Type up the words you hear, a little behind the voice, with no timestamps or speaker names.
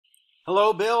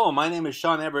Hello, Bill. My name is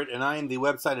Sean Everett, and I am the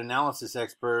website analysis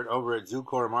expert over at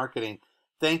Zucore Marketing.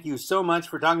 Thank you so much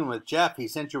for talking with Jeff. He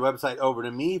sent your website over to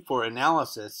me for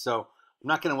analysis, so I'm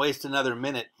not going to waste another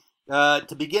minute.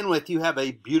 To begin with, you have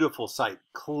a beautiful site,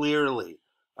 clearly.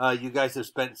 You guys have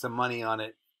spent some money on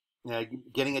it,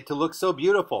 getting it to look so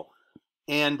beautiful.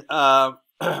 And I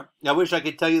wish I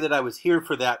could tell you that I was here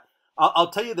for that.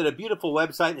 I'll tell you that a beautiful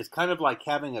website is kind of like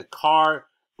having a car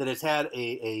that has had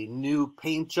a new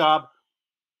paint job,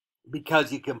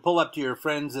 because you can pull up to your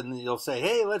friends and you'll say,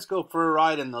 hey, let's go for a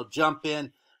ride, and they'll jump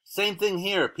in. Same thing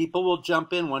here. People will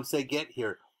jump in once they get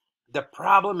here. The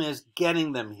problem is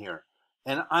getting them here.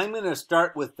 And I'm going to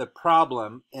start with the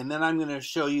problem, and then I'm going to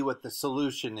show you what the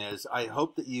solution is. I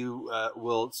hope that you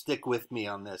will stick with me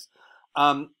on this.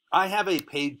 I have a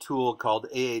paid tool called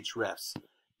Ahrefs.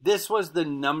 This was the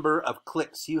number of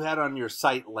clicks you had on your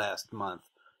site last month.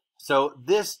 So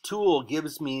this tool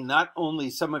gives me not only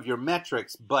some of your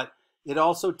metrics, but it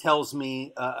also tells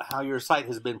me how your site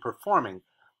has been performing.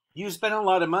 You spend a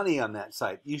lot of money on that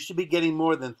site. You should be getting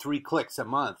more than 3 clicks a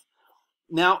month.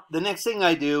 Now, the next thing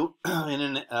I do in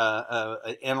an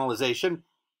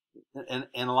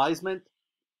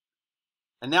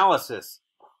analysis,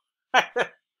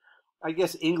 I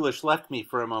guess English left me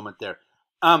for a moment there,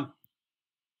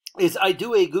 is I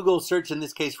do a Google search, in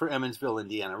this case for Emmonsville,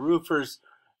 Indiana roofers.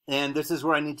 And this is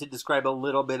where I need to describe a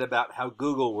little bit about how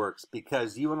Google works,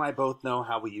 because you and I both know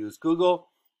how we use Google,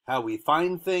 how we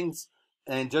find things,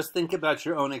 and just think about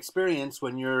your own experience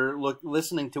when you're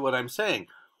listening to what I'm saying.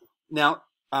 Now,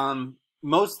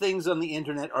 most things on the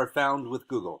internet are found with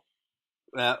Google,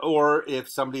 or if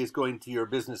somebody is going to your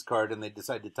business card and they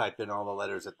decide to type in all the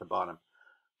letters at the bottom.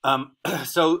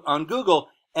 So on Google,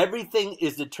 everything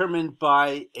is determined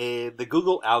by the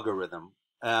Google algorithm.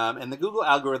 And the Google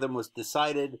algorithm was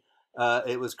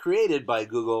it was created by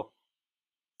Google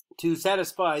to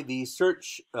satisfy the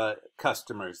search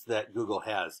customers that Google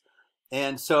has.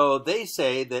 And so they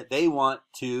say that they want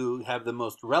to have the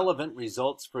most relevant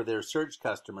results for their search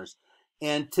customers.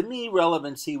 And to me,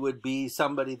 relevancy would be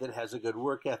somebody that has a good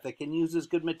work ethic and uses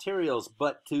good materials.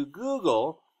 But to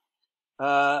Google,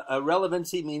 a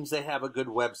relevancy means they have a good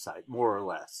website, more or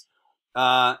less.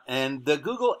 And the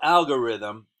Google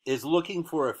algorithm is looking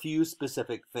for a few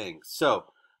specific things. So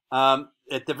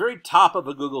at the very top of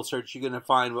a Google search, you're going to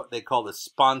find what they call the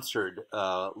sponsored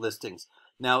listings.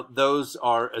 Now, those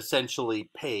are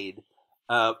essentially paid,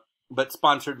 but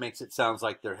sponsored makes it sound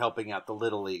like they're helping out the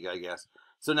Little League, I guess.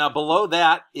 So now below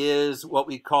that is what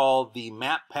we call the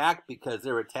map pack, because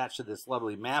they're attached to this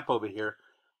lovely map over here.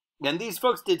 And these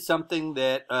folks did something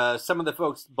that some of the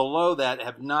folks below that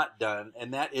have not done,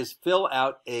 and that is fill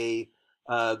out a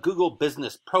Google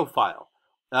business profile.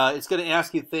 It's going to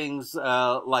ask you things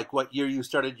like what year you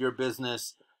started your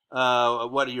business,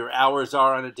 what your hours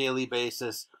are on a daily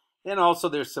basis, and also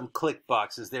there's some click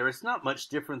boxes there. It's not much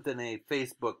different than a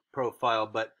Facebook profile,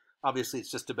 but obviously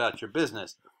it's just about your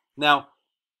business. Now,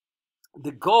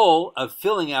 the goal of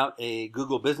filling out a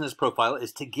Google business profile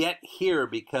is to get here,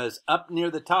 because up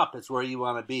near the top is where you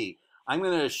want to be. I'm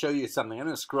going to show you something. I'm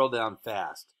going to scroll down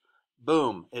fast.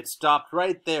 Boom, it stopped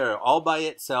right there all by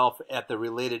itself at the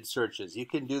related searches. You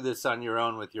can do this on your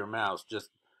own with your mouse. Just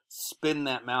spin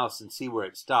that mouse and see where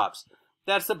it stops.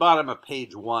 That's the bottom of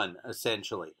page 1,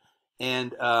 essentially.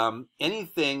 And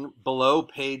anything below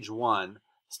page 1,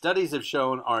 studies have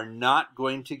shown are not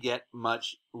going to get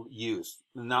much use,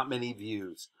 not many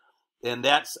views. And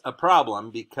that's a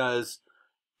problem, because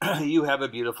you have a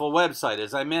beautiful website,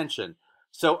 as I mentioned.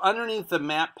 So underneath the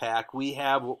map pack, we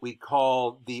have what we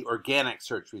call the organic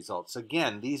search results.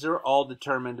 Again, these are all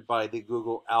determined by the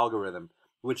Google algorithm,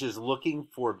 which is looking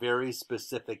for very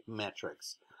specific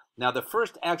metrics. Now, the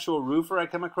first actual roofer I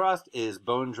come across is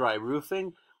Bone Dry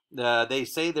Roofing. They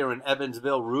say they're an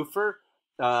Evansville roofer.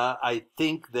 I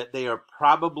think that they are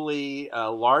probably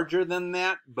larger than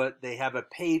that, but they have a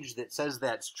page that says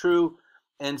that's true.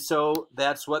 And so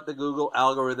that's what the Google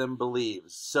algorithm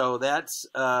believes. So that's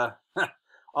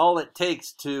all it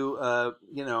takes to,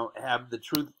 have the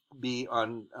truth be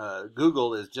on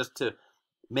Google, is just to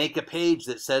make a page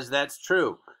that says that's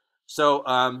true. So,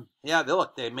 yeah,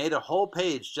 look, they made a whole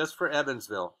page just for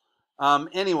Evansville.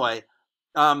 Anyway,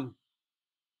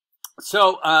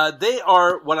 so they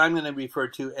are what I'm going to refer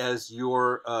to as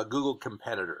your Google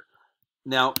competitor.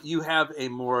 Now, you have a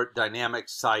more dynamic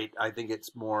site. I think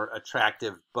it's more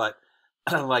attractive, but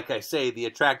like I say, the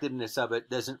attractiveness of it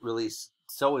doesn't really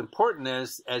so important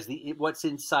as what's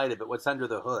inside of it, what's under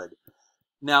the hood.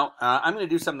 Now, I'm going to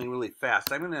do something really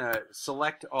fast. I'm going to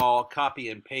select all, copy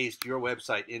and paste your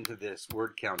website into this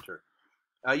word counter.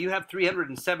 You have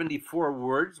 374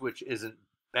 words, which isn't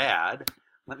bad.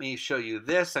 Let me show you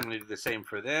this. I'm going to do the same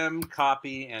for them.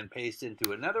 Copy and paste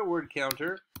into another word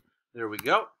counter. There we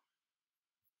go.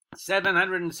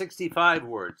 765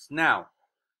 words. Now,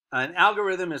 an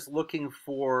algorithm is looking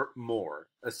for more,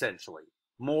 essentially.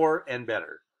 More and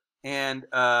better. And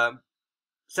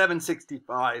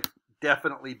 765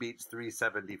 definitely beats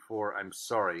 374. I'm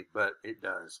sorry, but it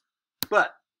does.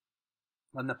 But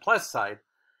on the plus side,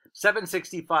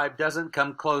 765 doesn't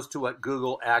come close to what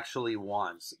Google actually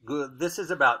wants. This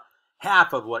is about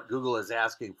half of what Google is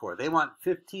asking for. They want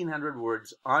 1,500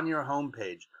 words on your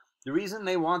homepage. The reason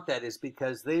they want that is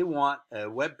because they want a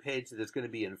web page that is going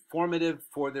to be informative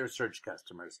for their search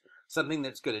customers. Something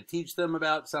that's going to teach them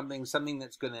about something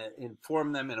that's going to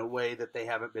inform them in a way that they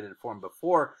haven't been informed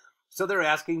before. So they're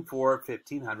asking for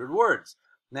 1,500 words.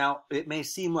 Now, it may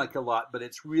seem like a lot, but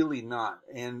it's really not.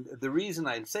 And the reason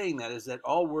I'm saying that is that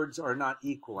all words are not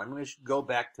equal. I'm going to go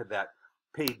back to that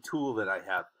paid tool that I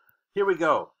have. Here we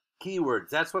go. Keywords.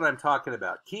 That's what I'm talking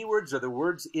about. Keywords are the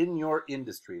words in your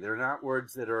industry. They're not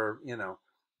words that are,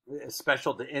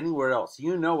 special to anywhere else.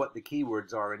 You know what the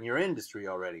keywords are in your industry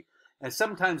already. And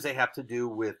sometimes they have to do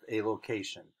with a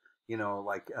location,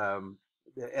 like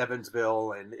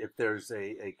Evansville, and if there's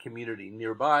a community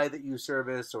nearby that you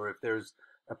service, or if there's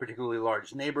a particularly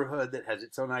large neighborhood that has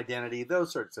its own identity,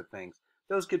 those sorts of things.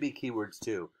 Those could be keywords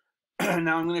too.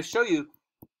 Now I'm going to show you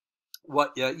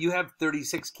what you have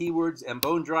 36 keywords, and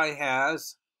BoneDry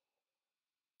has,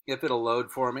 if it'll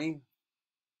load for me.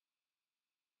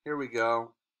 Here we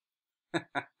go.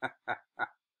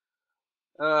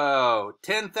 Oh,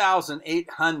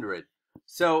 10,800.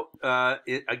 So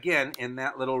again, in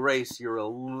that little race, you're a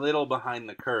little behind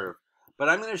the curve. But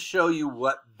I'm going to show you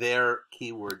what their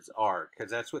keywords are,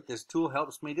 because that's what this tool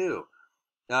helps me do.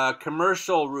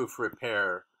 Commercial roof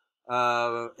repair,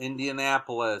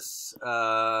 Indianapolis,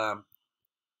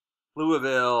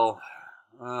 Louisville,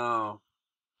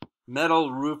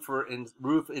 metal roof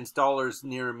installers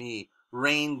near me,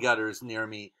 rain gutters near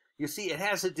me. You see, it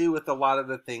has to do with a lot of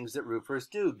the things that roofers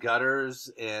do: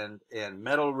 gutters and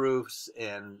metal roofs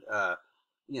and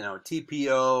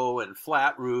TPO and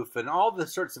flat roof and all the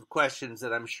sorts of questions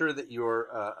that I'm sure that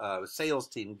your sales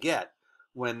team get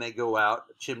when they go out.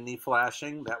 Chimney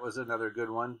flashing, that was another good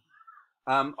one.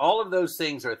 All of those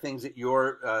things are things that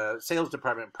your sales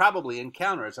department probably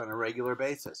encounters on a regular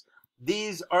basis.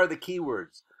 These are the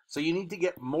keywords. So you need to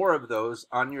get more of those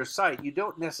on your site. You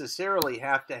don't necessarily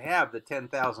have to have the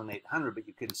 10,800, but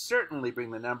you can certainly bring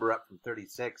the number up from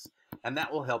 36, and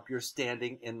that will help your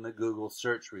standing in the Google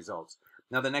search results.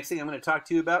 Now, the next thing I'm going to talk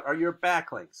to you about are your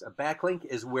backlinks. A backlink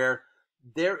is where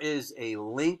there is a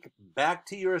link back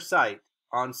to your site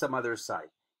on some other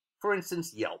site. For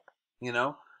instance, Yelp,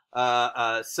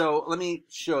 So let me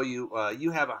show you.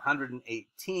 You have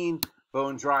 118.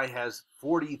 BoneDry has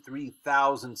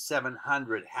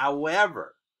 43,700.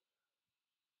 However,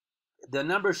 the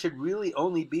number should really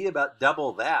only be about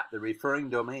double that, the referring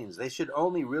domains. They should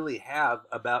only really have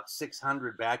about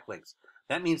 600 backlinks.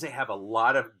 That means they have a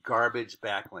lot of garbage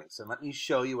backlinks. And let me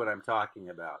show you what I'm talking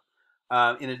about,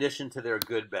 in addition to their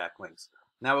good backlinks.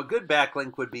 Now, a good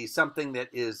backlink would be something that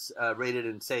is rated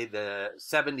in, say, the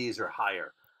 70s or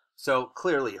higher. So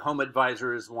clearly,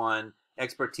 HomeAdvisor is one,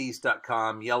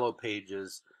 Expertise.com, Yellow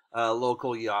Pages,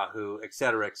 Local Yahoo,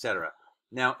 etc., etc.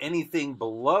 Now, anything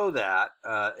below that,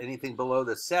 anything below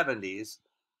the 70s,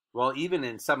 well, even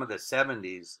in some of the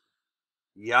 70s,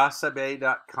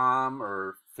 Yasabe.com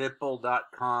or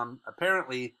Fipple.com,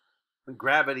 apparently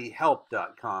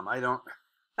GravityHelp.com. I don't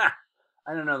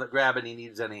know that Gravity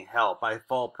needs any help. I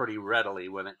fall pretty readily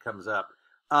when it comes up.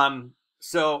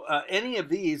 So any of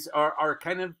these are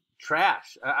kind of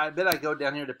trash. I bet I go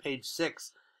down here to page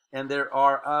 6, and there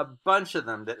are a bunch of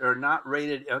them that are not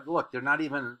rated. Look, they're not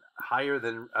even higher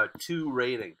than a 2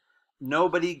 rating.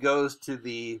 Nobody goes to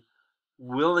the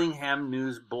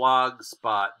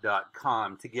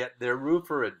WillinghamNewsBlogspot.com to get their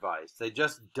roofer advice. They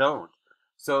just don't.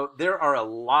 So there are a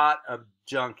lot of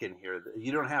junk in here.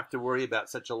 You don't have to worry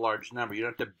about such a large number. You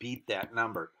don't have to beat that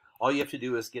number. All you have to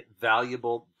do is get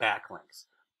valuable backlinks.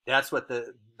 That's what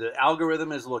the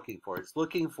algorithm is looking for. It's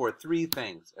looking for 3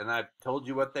 things, and I've told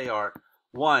you what they are.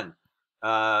 1,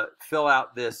 fill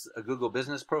out this Google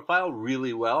business profile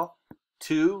really well.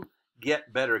 2,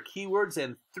 get better keywords.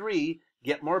 And 3,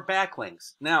 get more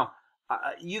backlinks. Now,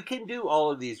 you can do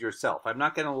all of these yourself. I'm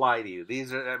not going to lie to you.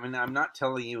 I'm not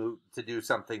telling you to do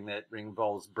something that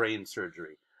involves brain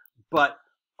surgery. But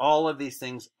all of these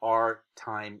things are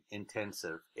time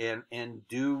intensive and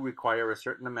do require a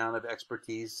certain amount of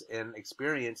expertise and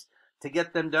experience to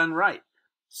get them done right.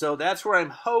 So that's where I'm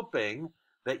hoping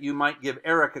that you might give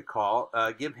Eric a call,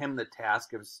 give him the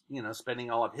task of,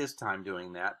 spending all of his time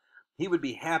doing that. He would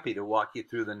be happy to walk you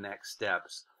through the next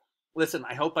steps. Listen,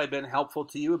 I hope I've been helpful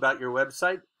to you about your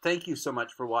website. Thank you so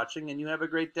much for watching, and you have a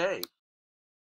great day.